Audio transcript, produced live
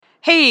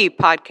Hey,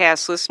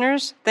 podcast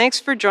listeners. Thanks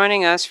for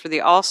joining us for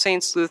the All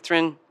Saints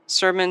Lutheran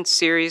Sermon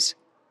Series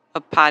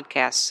of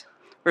podcasts.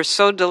 We're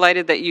so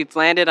delighted that you've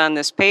landed on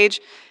this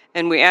page,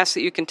 and we ask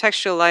that you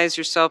contextualize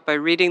yourself by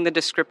reading the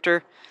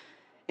descriptor.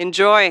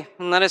 Enjoy,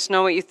 and let us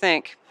know what you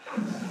think.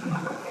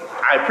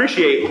 I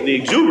appreciate the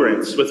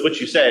exuberance with which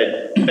you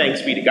said,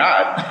 "Thanks be to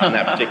God," on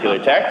that particular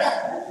text.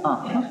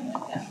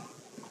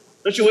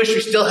 Don't you wish you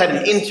still had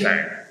an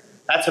intern?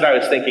 That's what I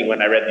was thinking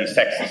when I read these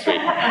texts this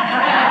week.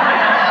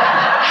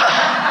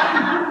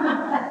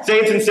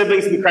 Saints and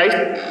siblings in Christ,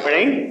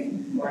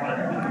 morning.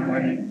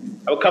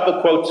 I have a couple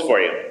quotes for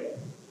you.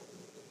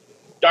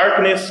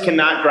 Darkness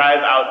cannot drive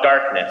out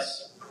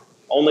darkness.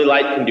 Only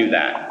light can do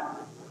that.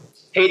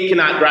 Hate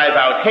cannot drive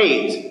out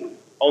hate.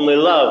 Only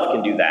love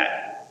can do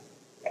that.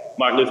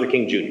 Martin Luther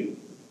King Jr.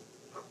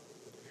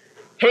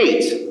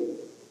 Hate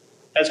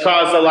has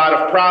caused a lot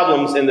of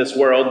problems in this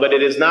world, but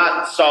it has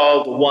not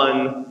solved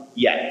one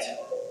yet.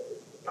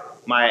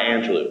 Maya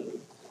Angelou.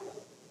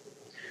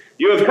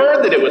 You have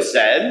heard that it was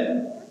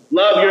said,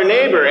 "Love your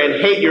neighbor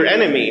and hate your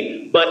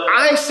enemy. But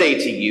I say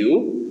to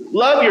you,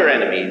 love your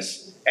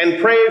enemies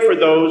and pray for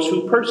those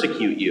who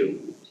persecute you."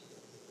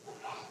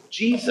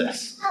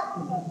 Jesus.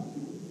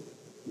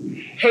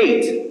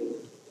 Hate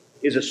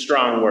is a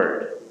strong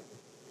word.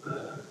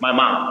 My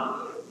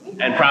mom,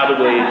 and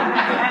probably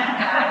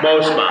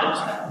most moms.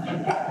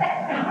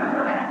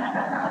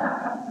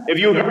 If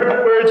you heard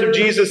the words of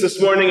Jesus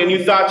this morning and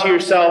you thought to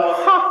yourself,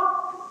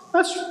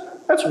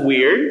 that's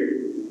weird,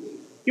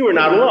 you are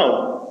not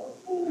alone.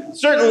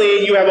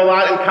 Certainly, you have a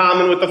lot in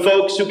common with the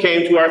folks who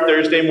came to our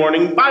Thursday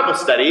morning Bible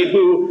study,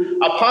 who,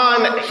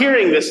 upon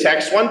hearing this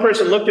text, one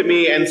person looked at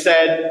me and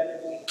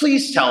said,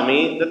 "Please tell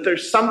me that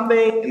there's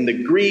something in the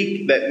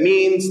Greek that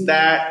makes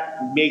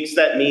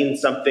that mean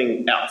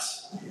something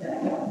else."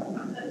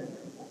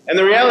 And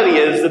the reality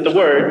is that the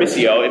word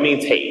missio, it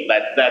means hate.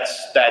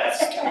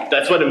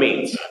 That's what it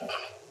means.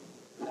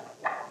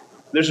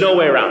 There's no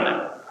way around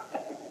that.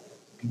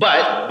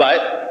 But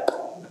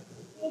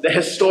the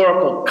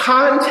historical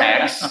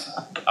context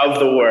of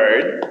the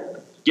word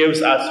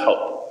gives us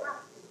hope.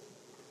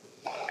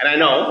 And I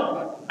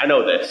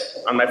know this.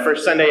 On my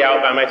first Sunday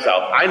out by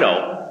myself, I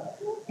know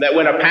that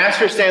when a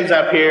pastor stands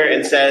up here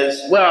and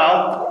says,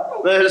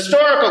 well, the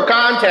historical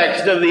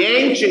context of the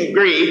ancient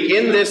Greek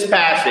in this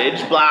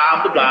passage,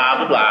 blah, blah, blah,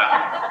 blah,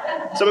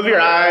 blah, some of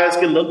your eyes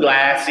get a little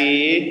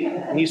glassy,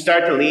 and you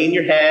start to lean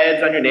your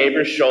heads on your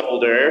neighbor's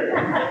shoulder.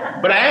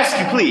 But I ask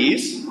you,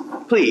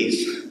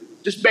 please,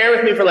 just bear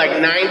with me for like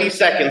 90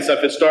 seconds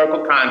of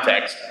historical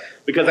context,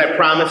 because I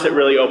promise it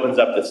really opens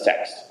up this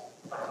text.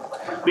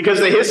 Because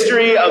the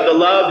history of the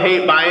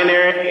love-hate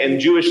binary in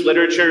Jewish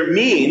literature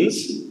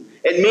means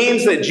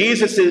that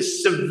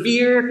Jesus'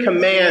 severe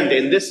command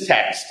in this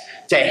text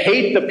to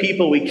hate the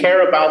people we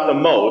care about the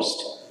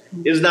most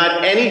is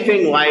not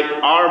anything like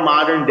our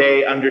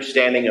modern-day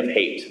understanding of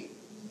hate.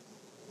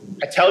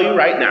 I tell you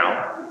right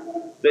now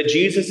that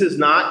Jesus is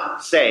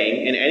not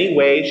saying in any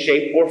way,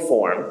 shape, or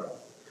form,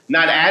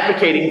 not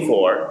advocating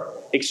for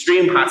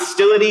extreme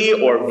hostility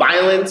or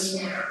violence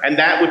and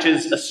that which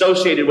is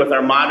associated with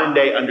our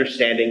modern-day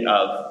understanding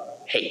of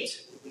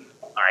hate.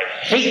 I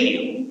hate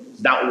you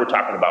is not what we're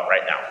talking about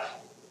right now.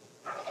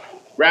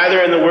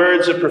 Rather, in the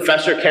words of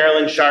Professor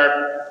Carolyn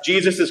Sharp,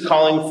 Jesus is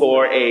calling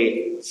for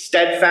a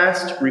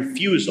steadfast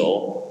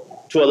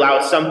refusal to allow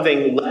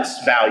something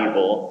less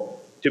valuable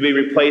to be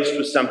replaced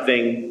with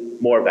something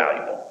more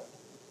valuable.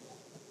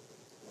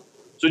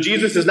 So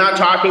Jesus is not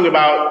talking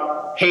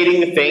about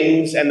hating the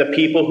things and the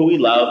people who we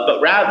love,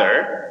 but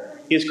rather,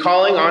 he's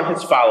calling on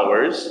his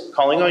followers,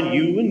 calling on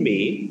you and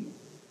me,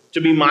 to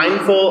be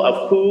mindful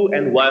of who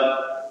and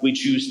what we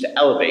choose to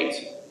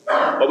elevate,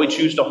 what we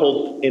choose to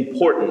hold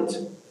important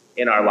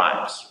in our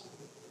lives.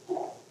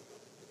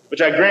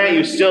 Which I grant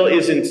you still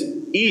isn't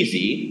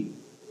easy,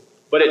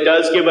 but it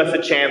does give us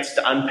a chance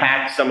to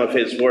unpack some of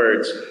his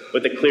words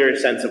with a clearer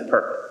sense of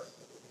purpose.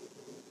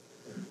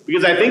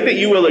 Because I think that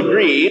you will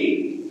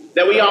agree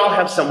that we all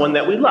have someone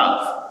that we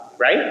love,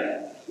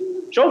 right?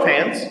 Show of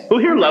hands. Who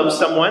here loves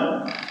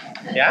someone?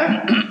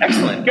 Yeah?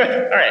 Excellent. Good.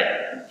 All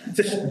right.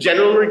 Just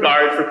general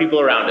regard for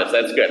people around us.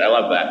 That's good. I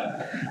love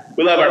that.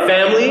 We love our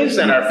families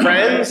and our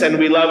friends, and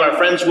we love our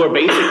friends who are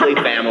basically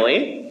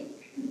family.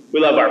 We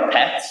love our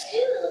pets.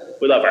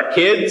 We love our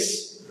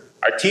kids,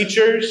 our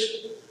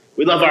teachers.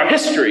 We love our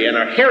history and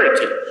our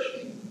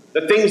heritage,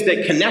 the things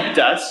that connect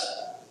us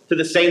to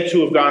the saints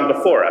who have gone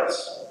before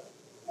us.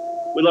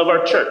 We love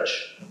our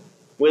church.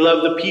 We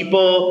love the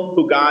people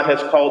who God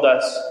has called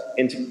us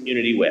into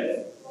community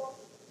with.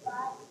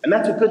 And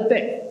that's a good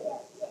thing.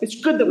 It's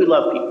good that we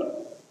love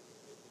people.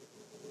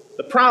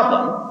 The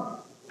problem,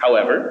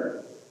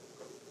 however,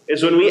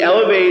 is when we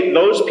elevate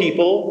those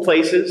people,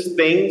 places,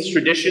 things,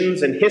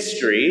 traditions, and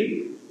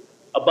history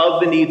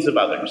above the needs of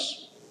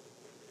others.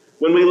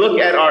 When we look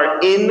at our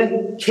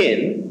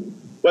in-kin,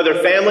 whether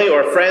family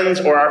or friends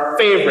or our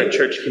favorite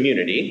church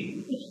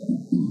community,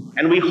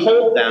 and we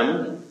hold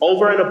them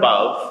over and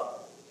above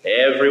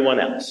everyone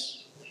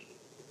else.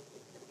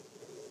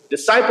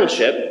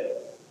 Discipleship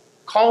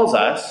calls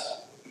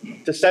us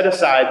to set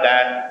aside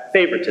that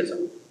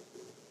favoritism.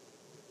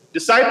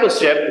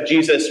 Discipleship,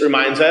 Jesus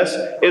reminds us,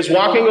 is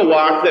walking a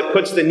walk that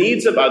puts the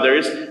needs of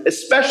others,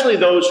 especially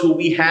those who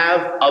we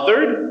have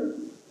othered,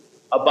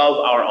 above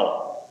our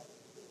own.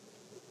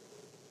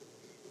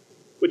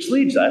 Which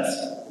leads us,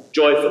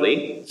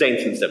 joyfully,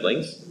 saints and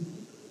siblings,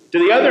 to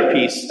the other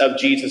piece of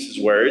Jesus'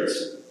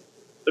 words,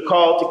 the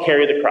call to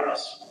carry the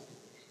cross,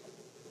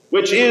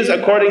 which is,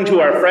 according to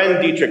our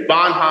friend Dietrich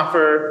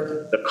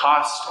Bonhoeffer, the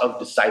cost of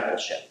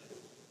discipleship.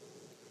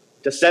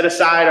 To set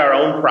aside our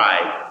own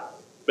pride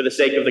for the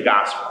sake of the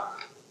gospel.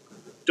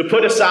 To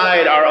put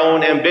aside our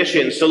own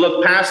ambitions, to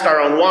look past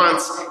our own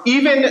wants,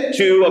 even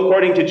to,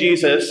 according to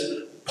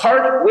Jesus,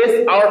 part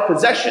with our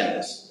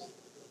possessions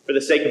for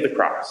the sake of the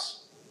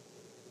cross.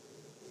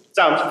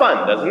 Sounds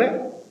fun, doesn't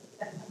it?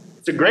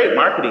 It's a great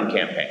marketing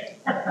campaign.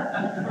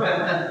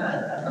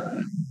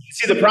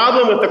 See, the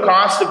problem with the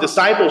cost of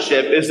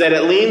discipleship is that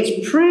it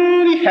leans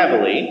pretty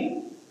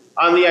heavily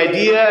on the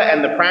idea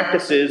and the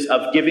practices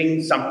of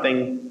giving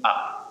something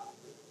up.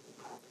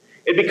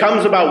 It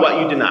becomes about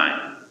what you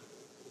deny,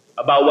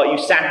 about what you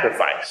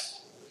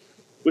sacrifice,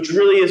 which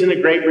really isn't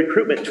a great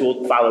recruitment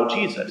tool to follow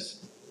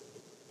Jesus.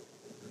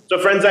 So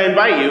friends, I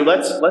invite you,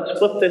 let's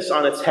flip this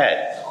on its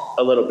head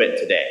a little bit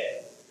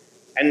today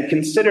and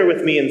consider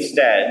with me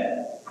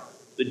instead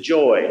the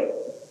joy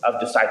of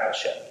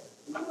discipleship.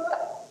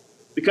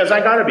 Because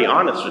I gotta be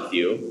honest with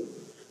you,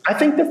 I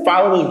think that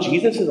following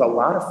Jesus is a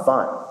lot of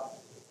fun.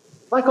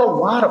 Like a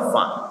lot of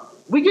fun.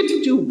 We get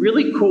to do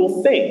really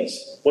cool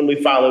things when we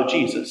follow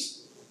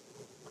Jesus.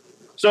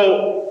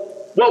 So,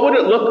 what would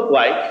it look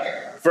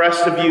like for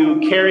us to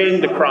view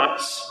carrying the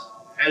cross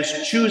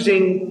as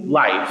choosing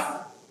life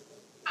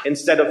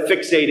instead of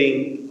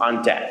fixating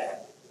on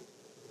death?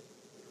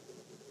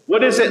 What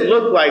does it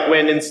look like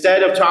when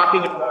instead of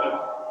talking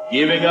about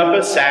giving up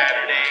a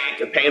Saturday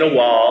to paint a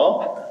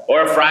wall,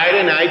 or a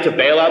Friday night to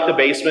bail out the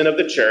basement of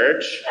the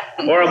church,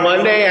 or a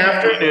Monday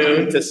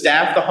afternoon to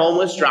staff the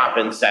homeless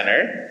drop-in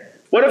center,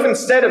 what if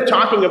instead of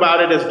talking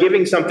about it as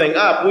giving something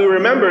up, we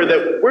remember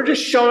that we're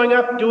just showing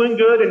up, doing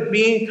good, and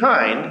being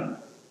kind,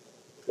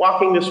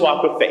 walking this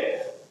walk of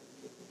faith?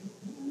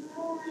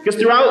 Because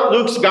throughout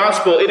Luke's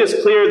gospel, it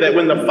is clear that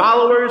when the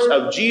followers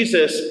of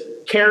Jesus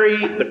carry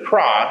the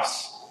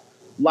cross,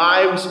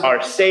 lives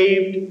are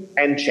saved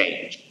and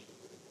changed.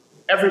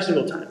 Every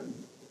single time.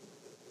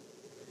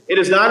 It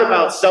is not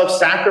about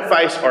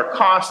self-sacrifice or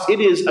cost. It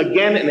is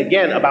again and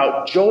again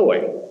about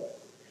joy.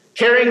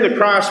 Carrying the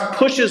cross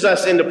pushes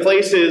us into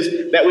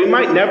places that we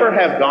might never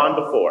have gone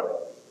before.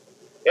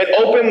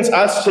 It opens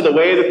us to the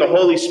way that the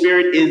Holy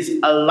Spirit is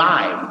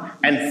alive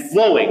and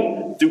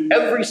flowing through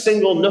every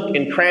single nook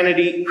and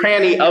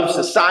cranny of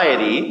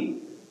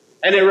society.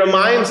 And it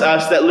reminds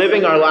us that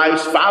living our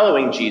lives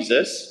following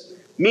Jesus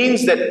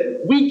means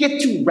that we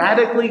get to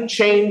radically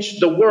change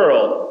the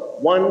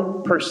world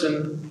one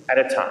person at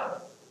a time.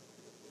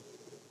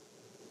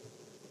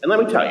 And let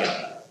me tell you,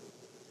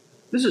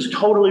 this is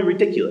totally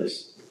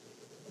ridiculous.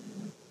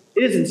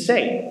 It is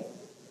insane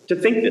to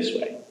think this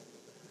way.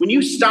 When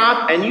you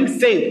stop and you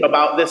think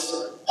about this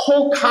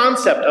whole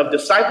concept of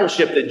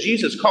discipleship that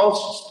Jesus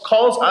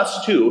calls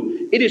us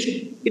to, it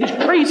is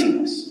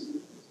craziness.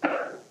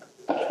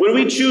 When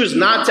we choose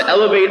not to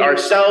elevate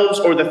ourselves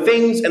or the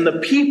things and the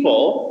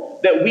people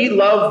that we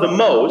love the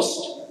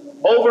most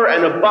over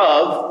and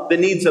above the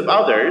needs of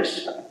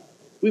others,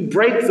 we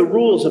break the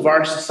rules of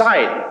our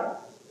society.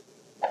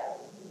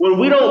 When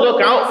we don't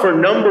look out for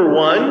number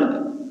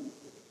one,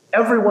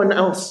 everyone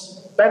else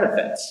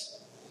benefits.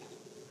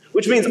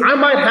 Which means I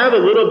might have a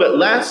little bit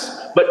less,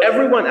 but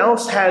everyone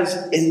else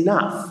has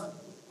enough.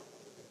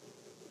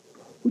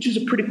 Which is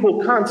a pretty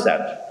cool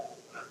concept.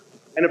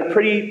 And a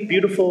pretty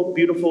beautiful,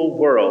 beautiful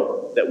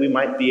world that we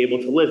might be able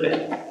to live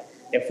in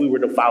if we were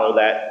to follow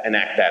that and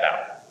act that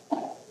out.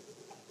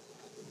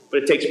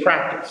 But it takes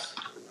practice.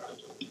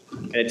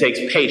 And it takes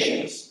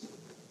patience.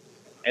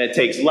 And it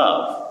takes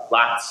love.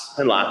 Lots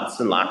and lots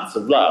and lots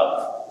of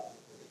love.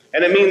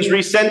 And it means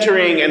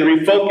recentering and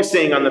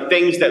refocusing on the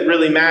things that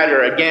really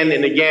matter again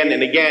and again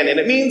and again. And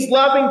it means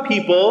loving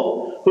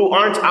people who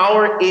aren't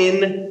our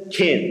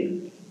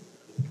kin.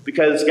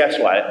 Because guess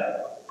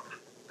what?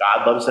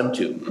 God loves them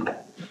too.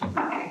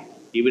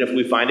 Even if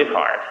we find it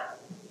hard.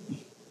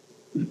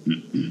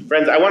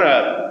 Friends, I want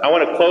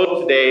to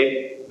close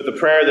today with a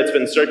prayer that's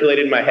been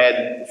circulated in my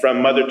head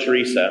from Mother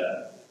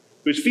Teresa,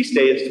 whose feast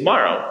day is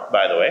tomorrow,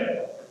 by the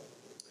way.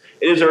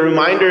 It is a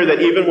reminder that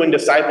even when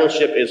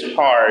discipleship is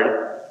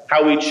hard,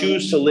 how we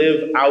choose to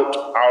live out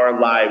our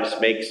lives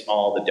makes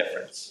all the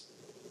difference.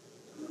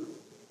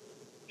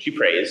 She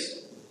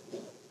prays,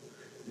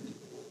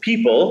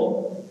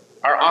 "People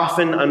are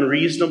often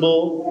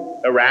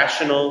unreasonable,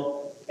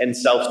 irrational, and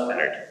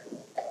self-centered.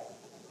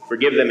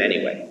 Forgive them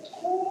anyway.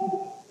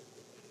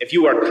 If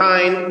you are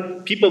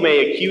kind, people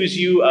may accuse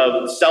you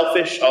of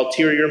selfish,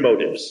 ulterior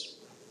motives.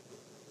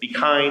 Be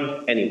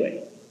kind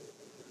anyway.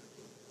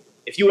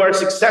 If you are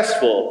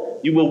successful,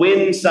 you will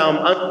win some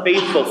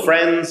unfaithful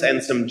friends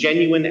and some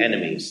genuine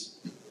enemies.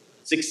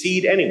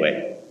 Succeed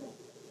anyway.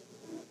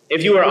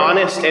 If you are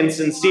honest and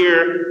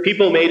sincere,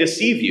 people may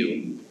deceive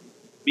you.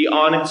 Be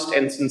honest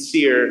and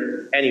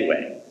sincere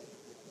anyway.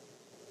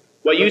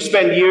 What you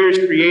spend years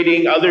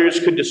creating, others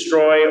could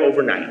destroy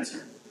overnight.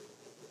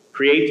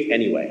 Create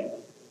anyway.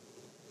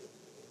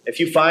 If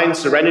you find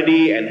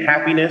serenity and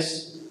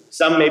happiness,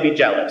 some may be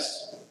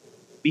jealous.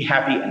 Be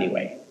happy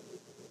anyway.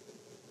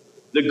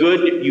 The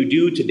good you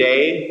do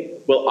today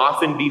will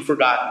often be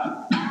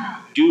forgotten.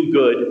 Do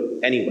good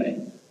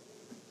anyway.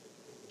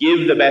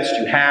 Give the best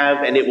you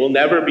have, and it will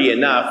never be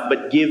enough,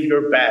 but give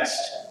your best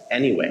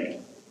anyway.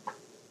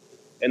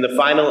 In the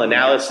final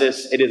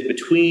analysis, it is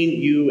between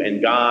you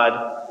and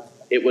God.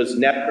 It was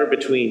never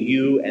between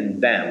you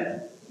and them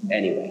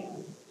anyway.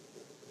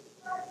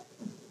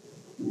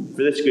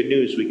 For this good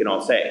news, we can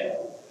all say,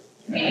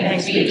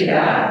 Thanks be to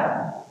God.